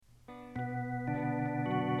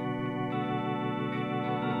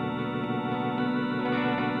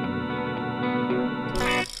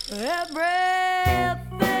Everything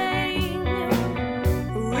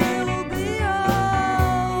will be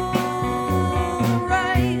alright.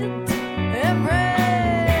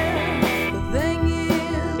 Everything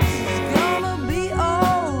is gonna be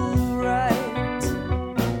alright.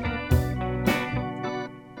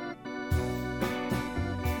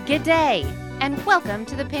 Good day, and welcome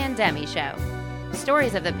to the Pandemic Show.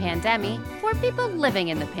 Stories of the pandemic for people living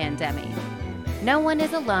in the pandemic. No one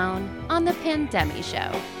is alone on the Pandemic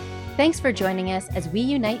Show. Thanks for joining us as we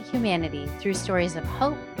unite humanity through stories of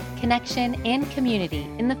hope, connection, and community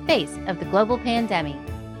in the face of the global pandemic.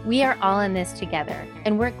 We are all in this together,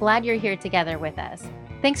 and we're glad you're here together with us.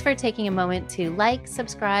 Thanks for taking a moment to like,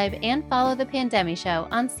 subscribe, and follow the Pandemic Show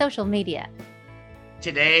on social media.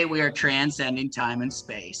 Today, we are transcending time and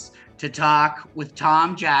space to talk with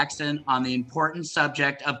Tom Jackson on the important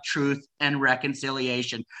subject of truth and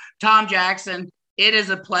reconciliation. Tom Jackson, it is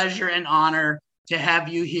a pleasure and honor to have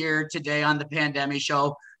you here today on the Pandemic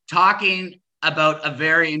Show, talking about a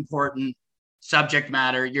very important subject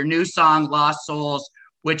matter. Your new song, Lost Souls,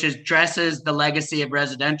 which addresses the legacy of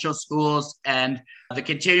residential schools and the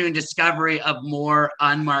continuing discovery of more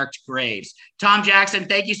unmarked graves. Tom Jackson,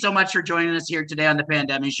 thank you so much for joining us here today on the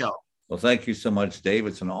Pandemic Show. Well, thank you so much, Dave.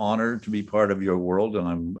 It's an honor to be part of your world, and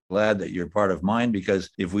I'm glad that you're part of mine, because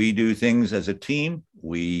if we do things as a team,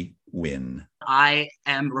 we win. I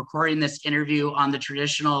am recording this interview on the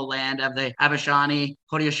traditional land of the Anishinaabe,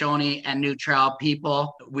 Haudenosaunee, and Neutral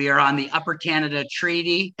people. We are on the Upper Canada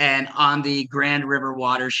Treaty and on the Grand River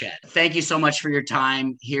watershed. Thank you so much for your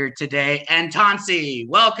time here today. And Tansi,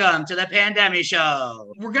 welcome to the Pandemic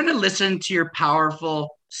Show. We're going to listen to your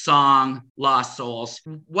powerful song, Lost Souls.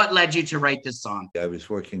 What led you to write this song? I was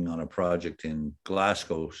working on a project in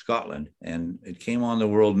Glasgow, Scotland, and it came on the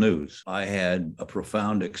world news. I had a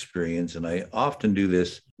profound experience, and I often do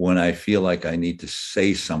this when I feel like I need to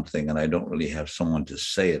say something and I don't really have someone to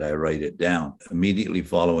say it. I write it down. Immediately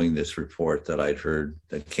following this report that I'd heard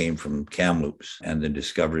that came from Kamloops and the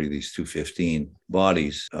discovery of these 215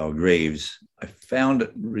 bodies, graves, I found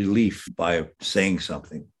relief by saying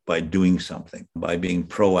something, by doing something, by being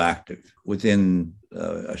proactive. Within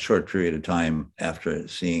a short period of time after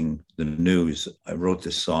seeing the news, I wrote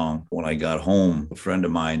this song. When I got home, a friend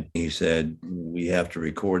of mine, he said, we have to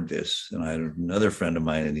record this. And I had another friend of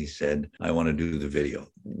mine, and he said, I want to do the video.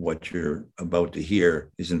 What you're about to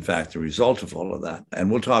hear is, in fact, the result of all of that. And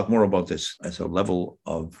we'll talk more about this as a level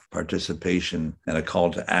of participation and a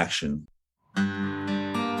call to action.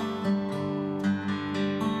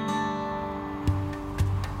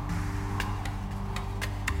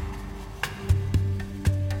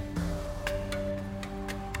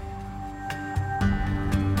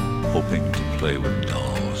 Hoping to play with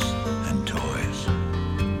dolls and toys,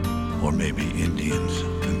 or maybe Indians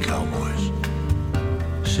and cowboys.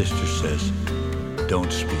 Sister says,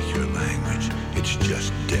 don't speak your language, it's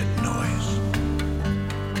just dead noise.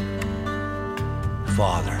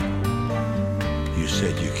 Father, you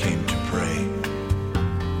said you came to pray,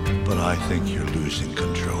 but I think you're losing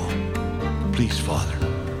control. Please, Father,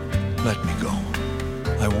 let me go.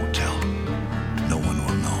 I won't tell. No one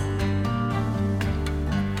will know.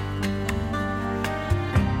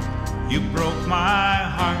 You broke my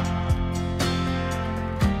heart,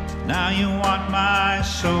 now you want my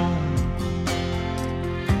soul.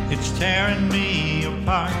 It's tearing me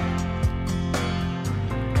apart.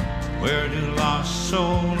 Where do lost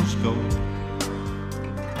souls go?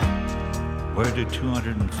 Where do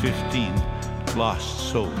 215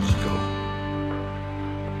 lost souls go?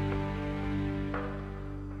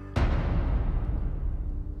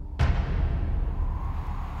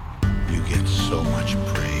 You get so much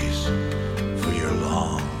praise for your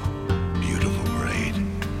long, beautiful braid.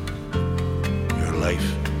 Your life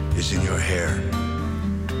is in your hair.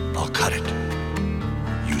 I'll cut it.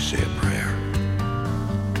 You say a prayer.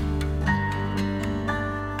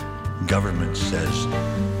 Government says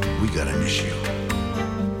we got an issue.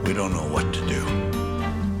 We don't know what to do.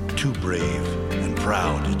 Too brave and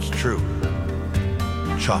proud, it's true.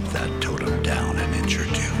 Chop that totem down an inch or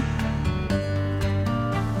two.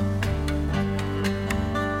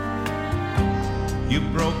 You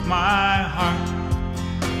broke my heart,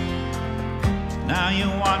 now you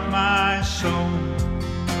want my soul.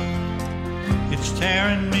 It's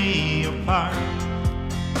tearing me apart.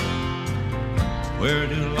 Where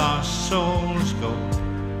do lost souls go?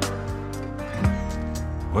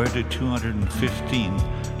 Where do 215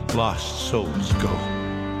 lost souls go?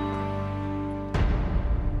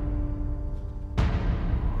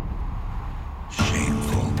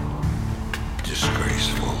 Shameful,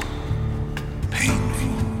 disgraceful,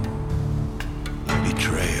 painful,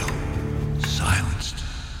 betrayal, silenced,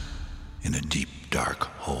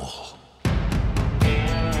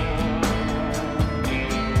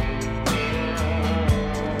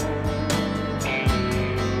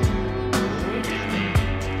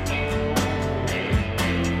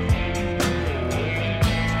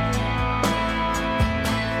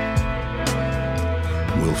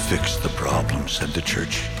 said the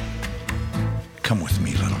church. Come with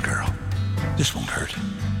me, little girl. This won't hurt.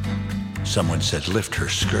 Someone said lift her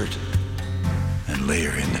skirt and lay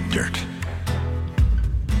her in the dirt.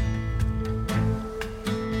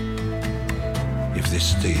 If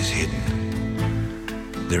this stays hidden,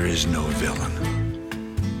 there is no villain.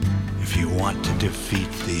 If you want to defeat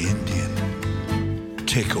the Indian,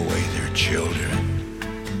 take away their children.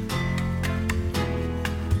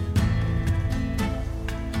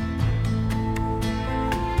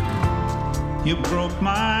 You broke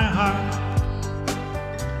my heart.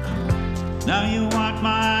 Now you want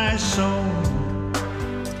my soul.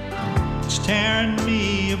 It's tearing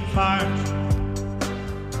me apart.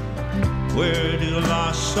 Where do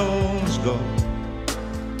lost souls go?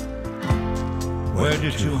 Where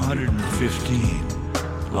do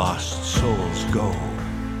 215 lost souls go?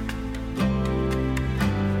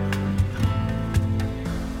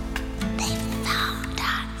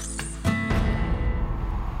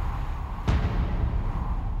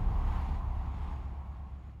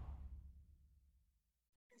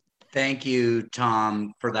 Thank you,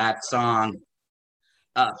 Tom, for that song.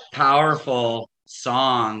 A powerful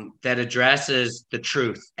song that addresses the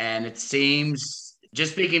truth. And it seems,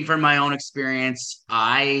 just speaking from my own experience,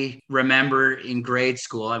 I remember in grade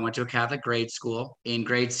school, I went to a Catholic grade school. In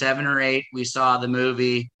grade 7 or 8, we saw the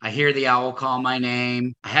movie I Hear the Owl Call My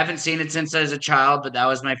Name. I haven't seen it since I was a child, but that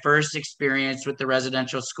was my first experience with the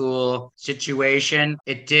residential school situation.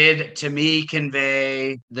 It did, to me,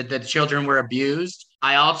 convey that the children were abused.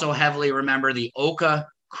 I also heavily remember the Oka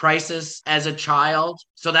crisis as a child.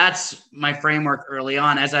 So that's my framework early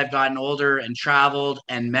on. As I've gotten older and traveled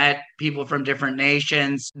and met people from different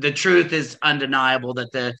nations, the truth is undeniable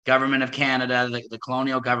that the government of Canada, the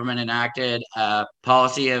colonial government, enacted a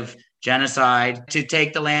policy of genocide to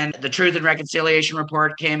take the land. The Truth and Reconciliation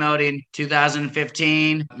Report came out in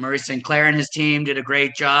 2015. Maurice Sinclair and his team did a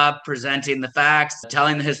great job presenting the facts,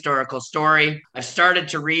 telling the historical story. I've started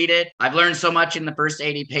to read it. I've learned so much in the first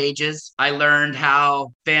 80 pages. I learned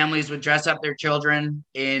how families would dress up their children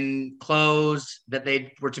in clothes that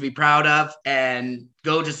they were to be proud of and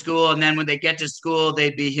go to school. And then when they get to school,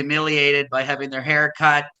 they'd be humiliated by having their hair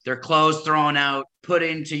cut, their clothes thrown out, put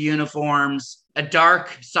into uniforms. A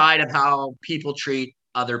dark side of how people treat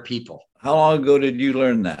other people. How long ago did you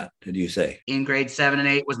learn that, did you say? In grade 7 and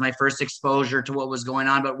 8 was my first exposure to what was going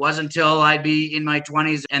on, but it wasn't until I'd be in my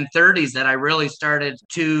 20s and 30s that I really started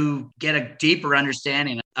to get a deeper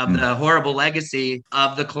understanding of the horrible legacy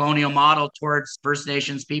of the colonial model towards First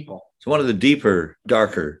Nations people. So one of the deeper,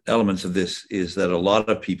 darker elements of this is that a lot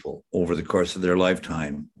of people over the course of their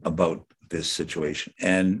lifetime about this situation.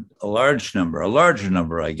 And a larger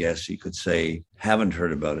number, I guess you could say, haven't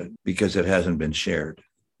heard about it because it hasn't been shared,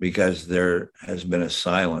 because there has been a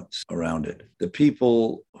silence around it. The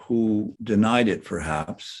people who denied it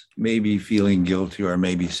perhaps may be feeling guilty or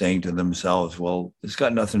maybe saying to themselves, well, it's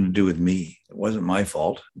got nothing to do with me. It wasn't my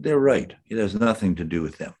fault. They're right. It has nothing to do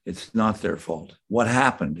with them. It's not their fault. What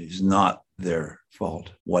happened is not their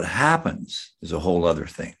fault. What happens is a whole other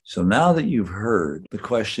thing. So now that you've heard, the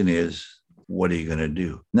question is, what are you going to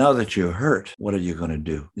do? Now that you're hurt, what are you going to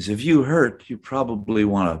do? Because if you hurt, you probably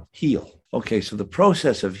want to heal. Okay, so the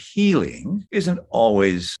process of healing isn't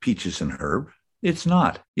always peaches and herb. It's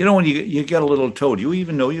not. You know, when you get a little toe, do you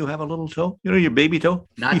even know you have a little toe? You know your baby toe?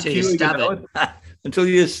 Not till you stub it. Until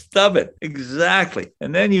you stub it. Exactly.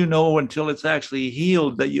 And then you know until it's actually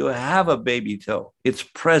healed that you have a baby toe. It's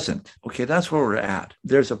present. Okay, that's where we're at.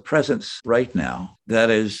 There's a presence right now that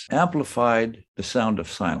has amplified the sound of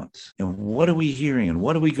silence. And what are we hearing and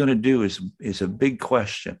what are we going to do is a big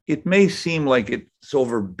question. It may seem like it's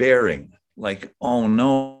overbearing. Like, oh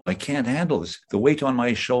no, I can't handle this. The weight on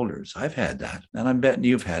my shoulders. I've had that. And I'm betting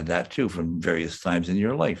you've had that too from various times in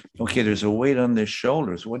your life. Okay, there's a weight on their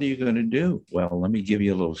shoulders. What are you going to do? Well, let me give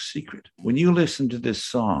you a little secret. When you listen to this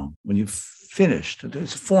song, when you've finished,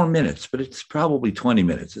 it's 4 minutes, but it's probably 20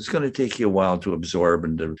 minutes. It's going to take you a while to absorb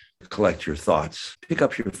and to collect your thoughts. Pick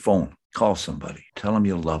up your phone, call somebody, tell them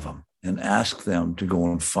you love them, and ask them to go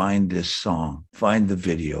and find this song, find the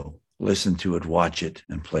video, listen to it, watch it,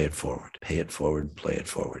 and play it forward. Pay it forward, play it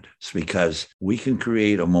forward. It's because we can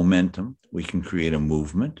create a momentum, we can create a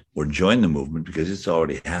movement, or join the movement because it's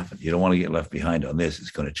already happened. You don't want to get left behind on this. It's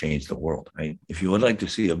going to change the world, right? If you would like to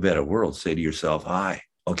see a better world, say to yourself, I.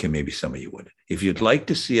 Okay, maybe some of you would. If you'd like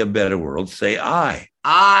to see a better world, say I.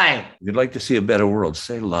 I. If you'd like to see a better world,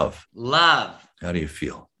 say love. Love. How do you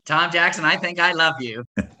feel? Tom Jackson, I think I love you.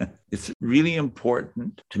 It's really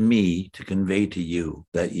important to me to convey to you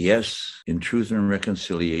that, yes, in Truth and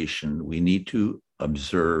Reconciliation, we need to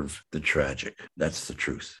observe the tragic. That's the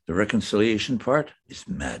truth. The reconciliation part is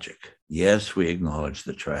magic. Yes, we acknowledge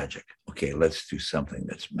the tragic. Okay, let's do something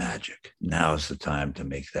that's magic. Now is the time to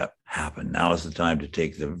make that happen. Now is the time to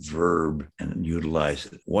take the verb and utilize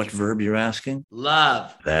it. What verb you're asking?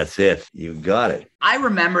 Love. That's it. You got it. I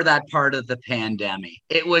remember that part of the pandemic.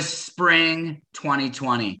 It was spring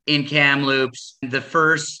 2020 in Kamloops. The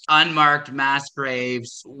first unmarked mass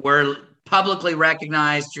graves were publicly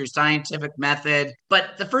recognized through scientific method.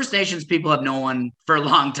 But the First Nations people have known for a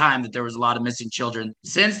long time that there was a lot of missing children.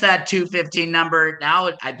 Since that 215 number,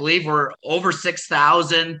 now I believe we're over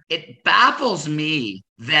 6,000. It baffles me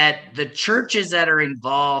that the churches that are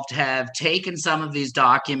involved have taken some of these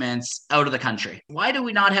documents out of the country. Why do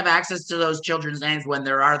we not have access to those children's names when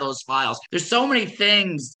there are those files? There's so many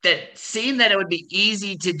things that seem that it would be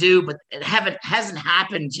easy to do, but it hasn't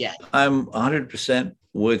happened yet. I'm 100%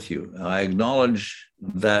 with you. I acknowledge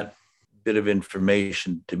that bit of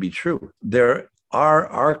information to be true. There are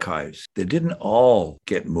archives that didn't all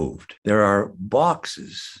get moved. There are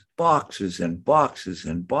boxes and boxes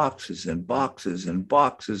and boxes and boxes and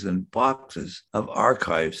boxes and boxes of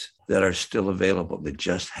archives that are still available. They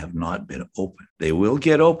just have not been opened. They will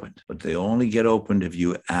get opened, but they only get opened if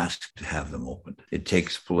you ask to have them opened. It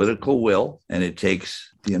takes political will, and it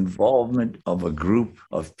takes the involvement of a group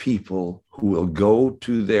of people who will go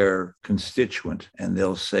to their constituent and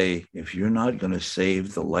they'll say, if you're not going to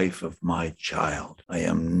save the life of my child, I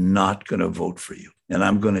am not going to vote for you. And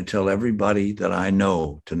I'm going to tell everybody that I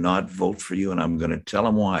know to not vote for you. And I'm going to tell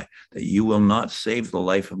them why, that you will not save the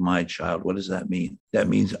life of my child. What does that mean? That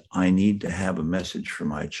means I need to have a message for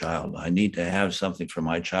my child. I need to have something for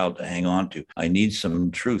my child to hang on to. I need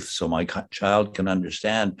some truth so my child can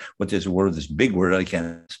understand what this word, this big word, I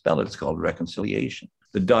can't spell it. It's called reconciliation.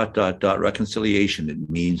 The ... reconciliation, it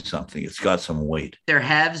means something. It's got some weight. There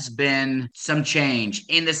has been some change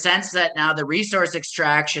in the sense that now the resource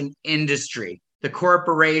extraction industry, the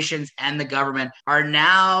corporations and the government are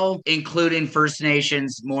now including First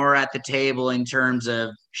Nations more at the table in terms of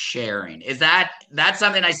sharing. That's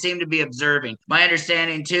something I seem to be observing. My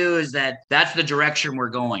understanding too is that that's the direction we're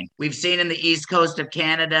going. We've seen in the east coast of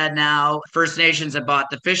Canada now, First Nations have bought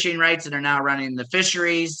the fishing rights and are now running the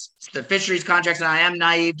fisheries contracts. And I am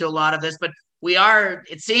naive to a lot of this, but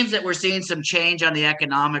it seems that we're seeing some change on the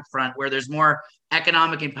economic front where there's more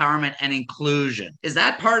economic empowerment and inclusion. Is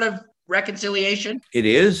that part of reconciliation? It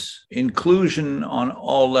is inclusion on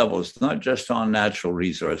all levels, not just on natural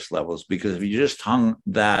resource levels, because if you just hung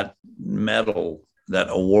that medal, that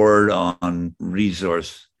award on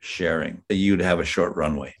resource sharing, you'd have a short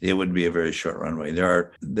runway. It would be a very short runway.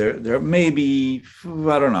 There may be,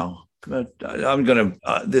 I don't know, but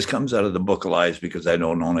this comes out of the Book of Lies because I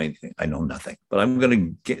don't know anything. I know nothing. But I'm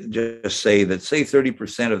going to just say that, say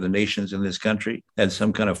 30% of the nations in this country had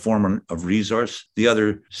some kind of form of resource. The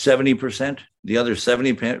other 70%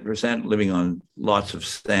 living on lots of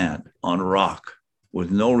sand, on rock, with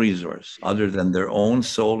no resource other than their own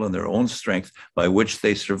soul and their own strength by which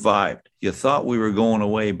they survived. You thought we were going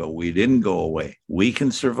away, but we didn't go away. We can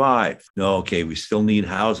survive. No, okay, we still need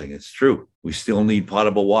housing. It's true. We still need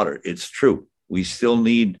potable water. It's true. We still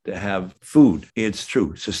need to have food. It's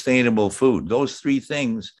true. Sustainable food. Those three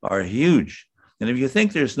things are huge. And if you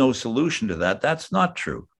think there's no solution to that, that's not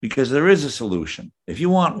true, because there is a solution. If you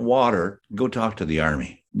want water, go talk to the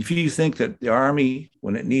Army. If you think that the Army,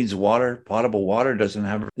 when it needs water, potable water,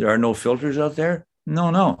 there are no filters out there?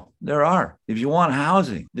 No, there are. If you want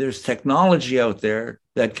housing, there's technology out there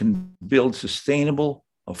that can build sustainable,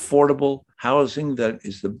 affordable housing that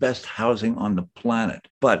is the best housing on the planet.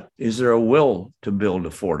 But is there a will to build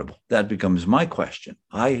affordable? That becomes my question.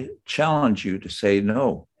 I challenge you to say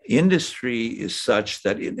no. Industry is such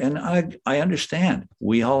that, and I understand,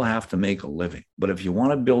 we all have to make a living. But if you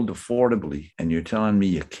want to build affordably and you're telling me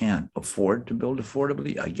you can't afford to build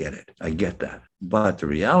affordably, I get it. I get that. But the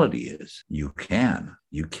reality is you can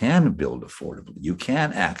build affordably. You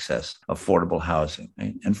can access affordable housing,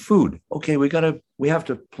 right? And food. Okay, we have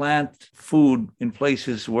to plant food in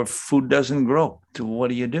places where food doesn't grow. So what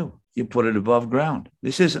do? You put it above ground.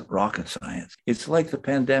 This isn't rocket science. It's like the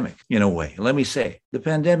pandemic in a way. Let me say, the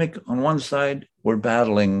pandemic, on one side, we're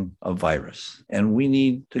battling a virus and we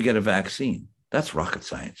need to get a vaccine. That's rocket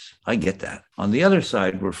science. I get that. On the other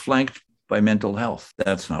side, we're flanked by mental health.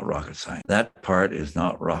 That's not rocket science. That part is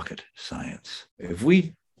not rocket science. If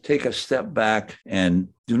we take a step back and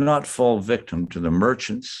do not fall victim to the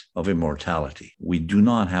merchants of immortality, we do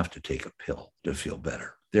not have to take a pill to feel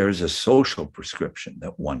better. There is a social prescription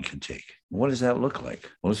that one can take. What does that look like?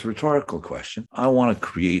 Well, it's a rhetorical question. I want to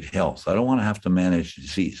create health. I don't want to have to manage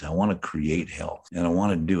disease. I want to create health, and I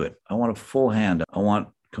want to do it. I want a full hand. I want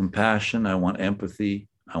compassion. I want empathy.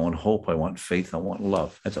 I want hope. I want faith. I want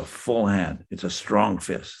love. That's a full hand. It's a strong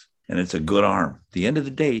fist. And it's a good arm. At the end of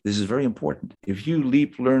the day, this is very important. If you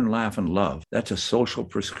leap, learn, laugh, and love, that's a social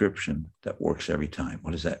prescription that works every time.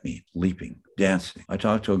 What does that mean? Leaping, dancing. I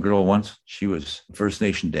talked to a girl once. She was a First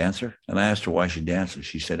Nation dancer. And I asked her why she dances.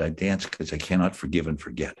 She said, I dance because I cannot forgive and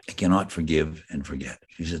forget. I cannot forgive and forget.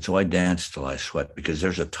 She said, so I dance till I sweat because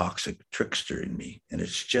there's a toxic trickster in me. And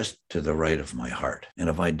it's just to the right of my heart. And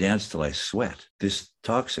if I dance till I sweat, this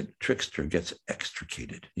toxic trickster gets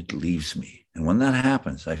extricated. It leaves me. And when that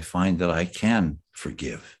happens, I find that I can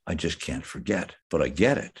forgive. I just can't forget, but I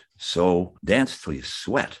get it. So dance till you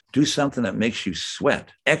sweat. Do something that makes you sweat.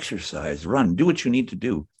 Exercise, run, do what you need to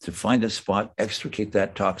do to find a spot, extricate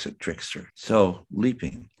that toxic trickster. So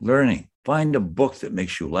leaping, learning. Find a book that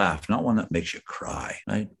makes you laugh, not one that makes you cry,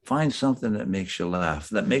 right? Find something that makes you laugh,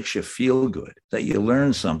 that makes you feel good, that you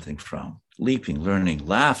learn something from. Leaping, learning,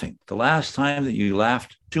 laughing. The last time that you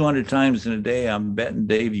laughed 200 times in a day, I'm betting,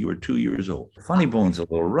 Dave, you were 2 years old. Funny Bone's a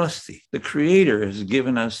little rusty. The Creator has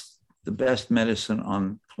given us the best medicine on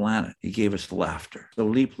the planet. He gave us laughter. So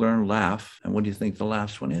leap, learn, laugh. And what do you think the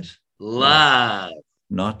last one is? Love.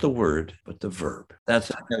 Not the word, but the verb. That's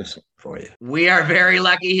a medicine for you. We are very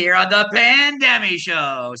lucky here on the Pandemic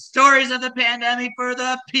Show. Stories of the pandemic for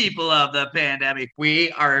the people of the pandemic.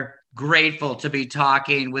 We are grateful to be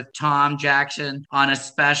talking with Tom Jackson on a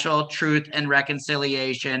special Truth and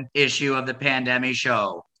Reconciliation issue of the Pandemic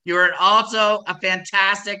Show. You are also a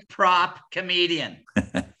fantastic prop comedian.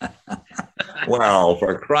 Wow,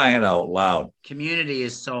 for crying out loud. Community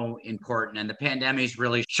is so important, and the pandemic is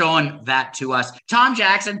really showing that to us. Tom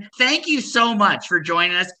Jackson, thank you so much for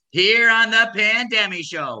joining us here on the Pandemic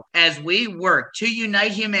Show as we work to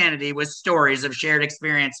unite humanity with stories of shared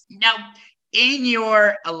experience. Now, in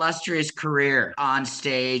your illustrious career on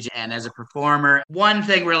stage and as a performer, one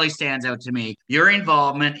thing really stands out to me, your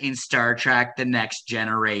involvement in Star Trek: The Next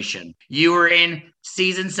Generation. You were in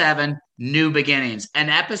season 7, New Beginnings, an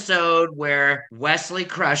episode where Wesley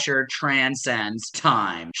Crusher transcends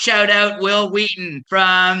time. Shout out Will Wheaton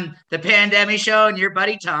from the Pandemic Show and your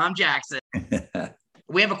buddy Tom Jackson.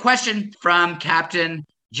 We have a question from Captain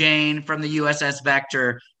Jane from the USS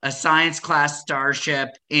Vector, a science class starship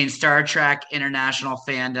in Star Trek International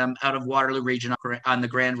fandom out of Waterloo Region on the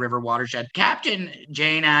Grand River watershed. Captain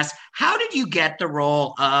Jane asks, how did you get the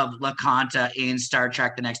role of LaConta in Star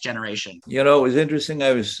Trek: The Next Generation? You know, it was interesting.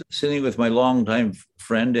 I was sitting with my longtime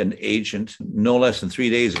friend and agent no less than 3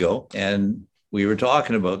 days ago, and we were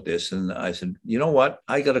talking about this, and I said, you know what?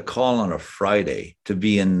 I got a call on a Friday to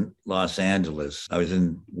be in Los Angeles. I was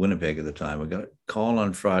in Winnipeg at the time. I got a call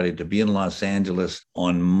on Friday to be in Los Angeles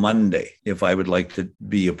on Monday if I would like to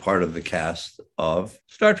be a part of the cast of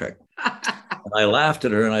Star Trek. And I laughed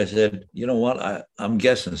at her and I said, you know what? I'm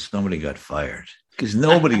guessing somebody got fired because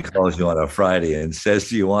nobody calls you on a Friday and says,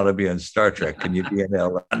 do you want to be on Star Trek? Can you be in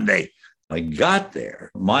LA Monday? I got there.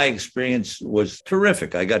 My experience was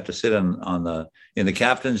terrific. I got to sit in the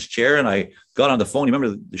captain's chair, and I got on the phone. You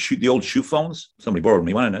remember the old shoe phones? Somebody borrowed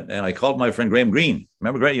me one, and I called my friend Graham Greene.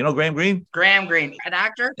 Remember Graham? You know Graham Greene? Graham Greene, an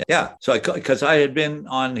actor? Yeah. So because I had been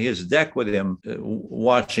on his deck with him,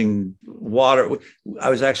 watching water. I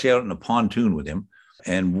was actually out in a pontoon with him,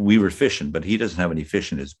 and we were fishing. But he doesn't have any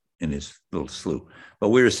fish in his little slough. But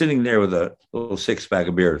we were sitting there with a little 6-pack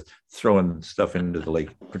of beer, throwing stuff into the lake,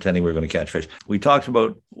 pretending we were going to catch fish. We talked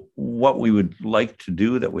about what we would like to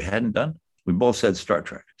do that we hadn't done. We both said Star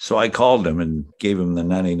Trek. So I called him and gave him the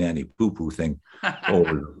nanny poo-poo thing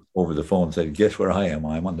over the phone and said, guess where I am?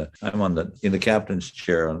 I'm in the captain's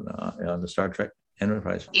chair on the Star Trek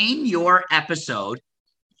Enterprise. In your episode,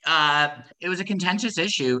 it was a contentious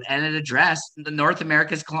issue, and it addressed the North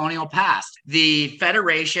America's colonial past. The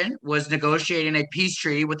Federation was negotiating a peace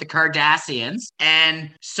treaty with the Cardassians, and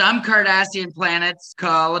some Cardassian planets,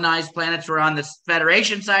 colonized planets, were on the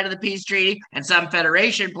Federation side of the peace treaty, and some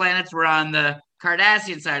Federation planets were on the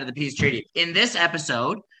Cardassian side of the peace treaty. In this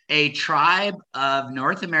episode, a tribe of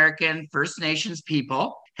North American First Nations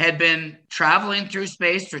people had been traveling through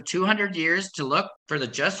space for 200 years to look for the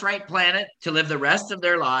just right planet to live the rest of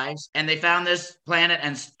their lives. And they found this planet,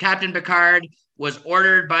 and Captain Picard was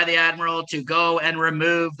ordered by the Admiral to go and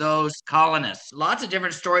remove those colonists. Lots of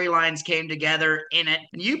different storylines came together in it.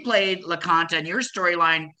 And you played LaConta. In your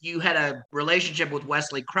storyline, you had a relationship with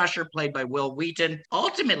Wesley Crusher, played by Will Wheaton.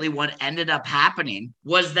 Ultimately, what ended up happening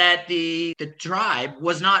was that the tribe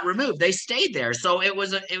was not removed. They stayed there. So it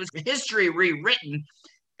was history rewritten,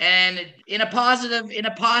 and in a positive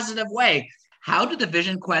way. How did the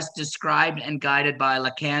vision quest described and guided by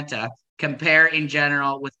LaConta compare in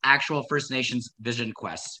general with actual First Nations vision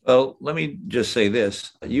quests? Well, let me just say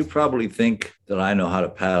this. You probably think that I know how to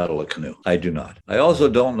paddle a canoe. I do not. I also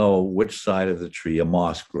don't know which side of the tree a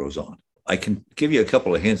moss grows on. I can give you a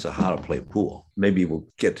couple of hints of how to play pool. Maybe we'll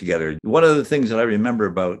get together. One of the things that I remember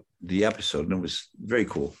about the episode, and it was very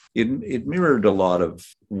cool, it mirrored a lot of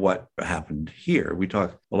what happened here. We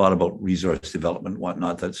talk a lot about resource development and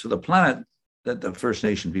whatnot. So the planet that the First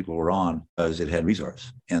Nation people were on, as it had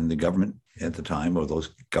resource, and the government at the time, or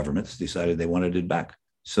those governments, decided they wanted it back.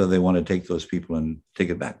 So they want to take those people and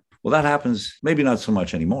take it back. Well, that happens maybe not so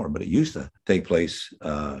much anymore, but it used to take place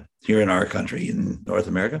here in our country, in North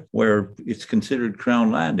America, where it's considered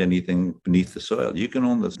crown land, anything beneath the soil. You can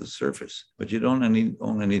own the surface, but you don't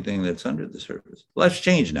own anything that's under the surface. Well, that's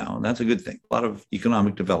changed now, and that's a good thing. A lot of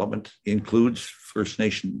economic development includes First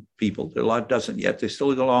Nation people. A lot doesn't yet. There's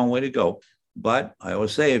still a long way to go. But I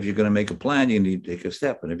always say, if you're going to make a plan, you need to take a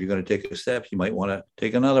step. And if you're going to take a step, you might want to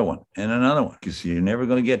take another one, because you're never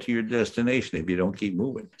going to get to your destination if you don't keep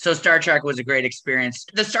moving. So Star Trek was a great experience.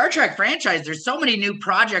 The Star Trek franchise, there's so many new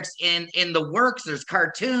projects in the works. There's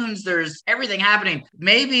cartoons, there's everything happening.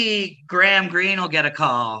 Maybe Graham Greene will get a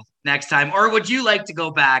call next time, or would you like to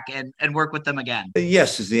go back and work with them again?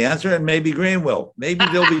 Yes is the answer, and maybe Graham will. Maybe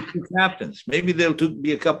there'll be two captains. Maybe there'll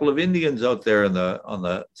be a couple of Indians out there on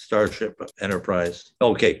the Starship Enterprise.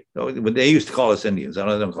 Okay, they used to call us Indians. I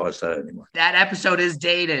don't call us that anymore. That episode is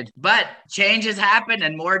dated, but changes happen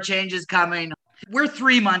and more changes coming. We're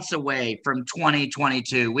 3 months away from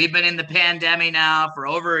 2022. We've been in the pandemic now for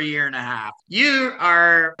over a year and a half. You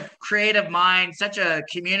are a creative mind, such a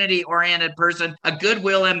community-oriented person, a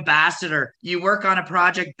goodwill ambassador. You work on a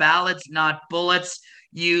project, Ballots, Not Bullets.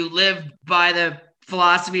 You live by the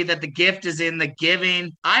philosophy that the gift is in the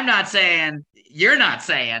giving. I'm not saying, you're not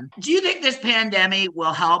saying. Do you think this pandemic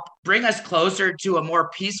will help bring us closer to a more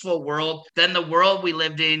peaceful world than the world we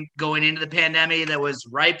lived in going into the pandemic that was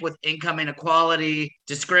ripe with income inequality,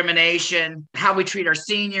 discrimination, how we treat our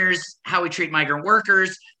seniors, how we treat migrant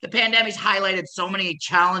workers? The pandemic's highlighted so many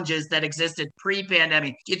challenges that existed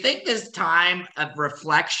pre-pandemic. Do you think this time of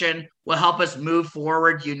reflection will help us move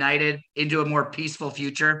forward united into a more peaceful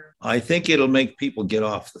future? I think it'll make people get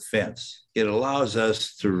off the fence. It allows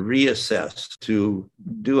us to reassess, to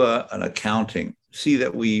do an accounting, see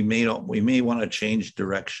that we may want to change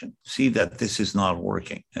direction, see that this is not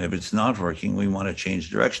working. And if it's not working, we want to change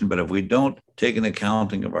direction. But if we don't take an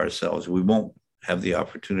accounting of ourselves, we won't have the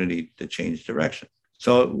opportunity to change direction.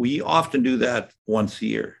 So we often do that once a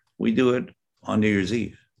year. We do it on New Year's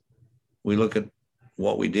Eve. We look at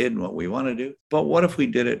what we did and what we want to do. But what if we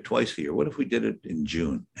did it twice a year? What if we did it in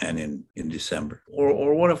June and in December?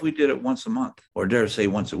 Or what if we did it once a month? Or dare I say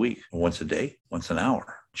once a week, or once a day, once an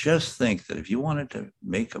hour? Just think that if you wanted to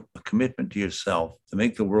make a commitment to yourself to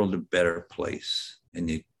make the world a better place, and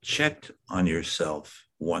you checked on yourself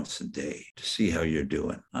once a day to see how you're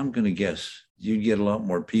doing, I'm going to guess you'd get a lot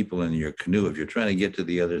more people in your canoe. If you're trying to get to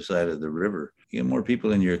the other side of the river, you get more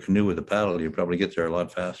people in your canoe with a paddle, you probably get there a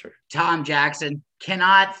lot faster. Tom Jackson,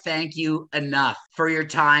 cannot thank you enough for your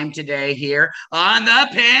time today here on the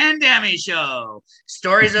Pandemic Show.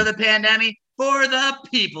 Stories of the pandemic for the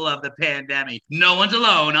people of the pandemic. No one's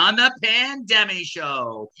alone on the Pandemic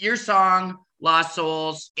Show. Your song, Lost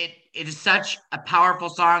Souls, it is such a powerful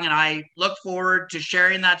song, and I look forward to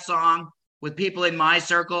sharing that song with people in my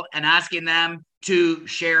circle and asking them to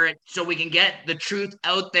share it so we can get the truth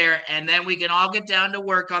out there, and then we can all get down to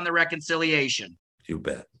work on the reconciliation. You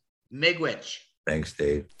bet. Miigwech. Thanks,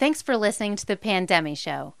 Dave. Thanks for listening to the Pandemic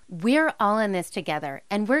Show. We're all in this together,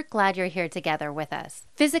 and we're glad you're here together with us.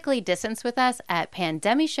 Physically distance with us at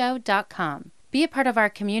pandemicshow.com. Be a part of our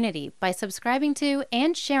community by subscribing to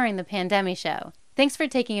and sharing the Pandemic Show. Thanks for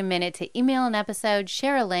taking a minute to email an episode,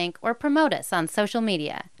 share a link, or promote us on social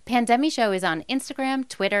media. Pandemic Show is on Instagram,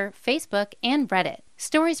 Twitter, Facebook, and Reddit.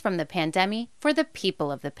 Stories from the pandemic for the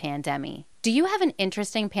people of the pandemic. Do you have an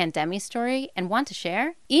interesting pandemic story and want to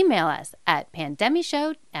share? Email us at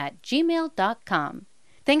pandemicshow@gmail.com.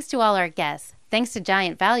 Thanks to all our guests. Thanks to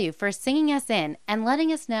Giant Value for singing us in and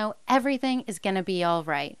letting us know everything is going to be all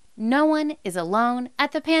right. No one is alone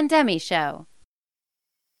at the Pandemic Show.